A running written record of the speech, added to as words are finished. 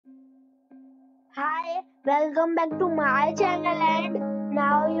Hi, welcome back to my channel and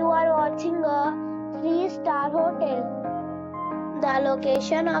now you are watching a 3-star hotel. The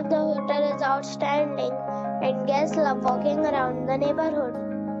location of the hotel is outstanding and guests love walking around the neighborhood.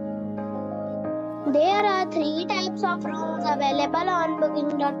 There are 3 types of rooms available on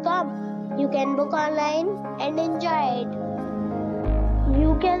booking.com. You can book online and enjoy it.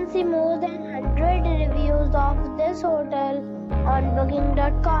 You can see more than 100 reviews of this hotel on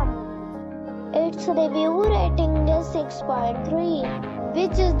booking.com. Its review rating is 6.3,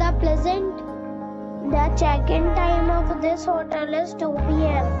 which is the pleasant. The check-in time of this hotel is 2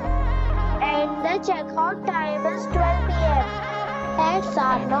 p.m. and the check-out time is 12 p.m. Pets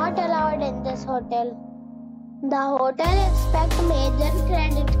are not allowed in this hotel. The hotel expects major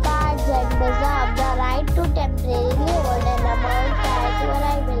credit cards and reserves the right to temporarily hold an amount prior to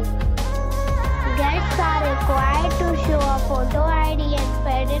arrival. Guests are required to show a photo ID and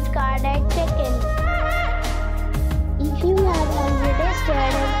credit card at check-in. If you have already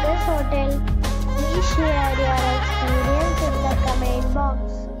stayed in this hotel, please share your experience in the comment box.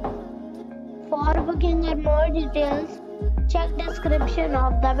 For booking or more details, check description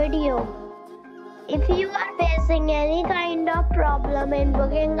of the video. If you are facing any kind of problem in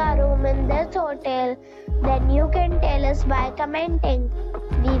booking a room in this hotel, then you can tell us by commenting.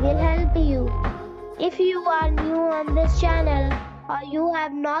 We will help you. If you are new on this channel or you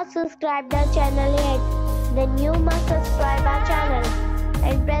have not subscribed our channel yet, then you must subscribe our channel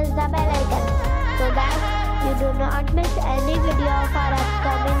and press the bell icon so that you do not miss any video of our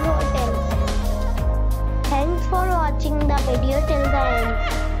upcoming hotels. Thanks for watching the video till the end.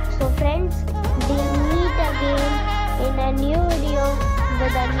 So friends, we'll meet again in a new video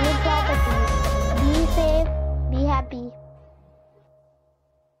with a new property. Be safe, be happy.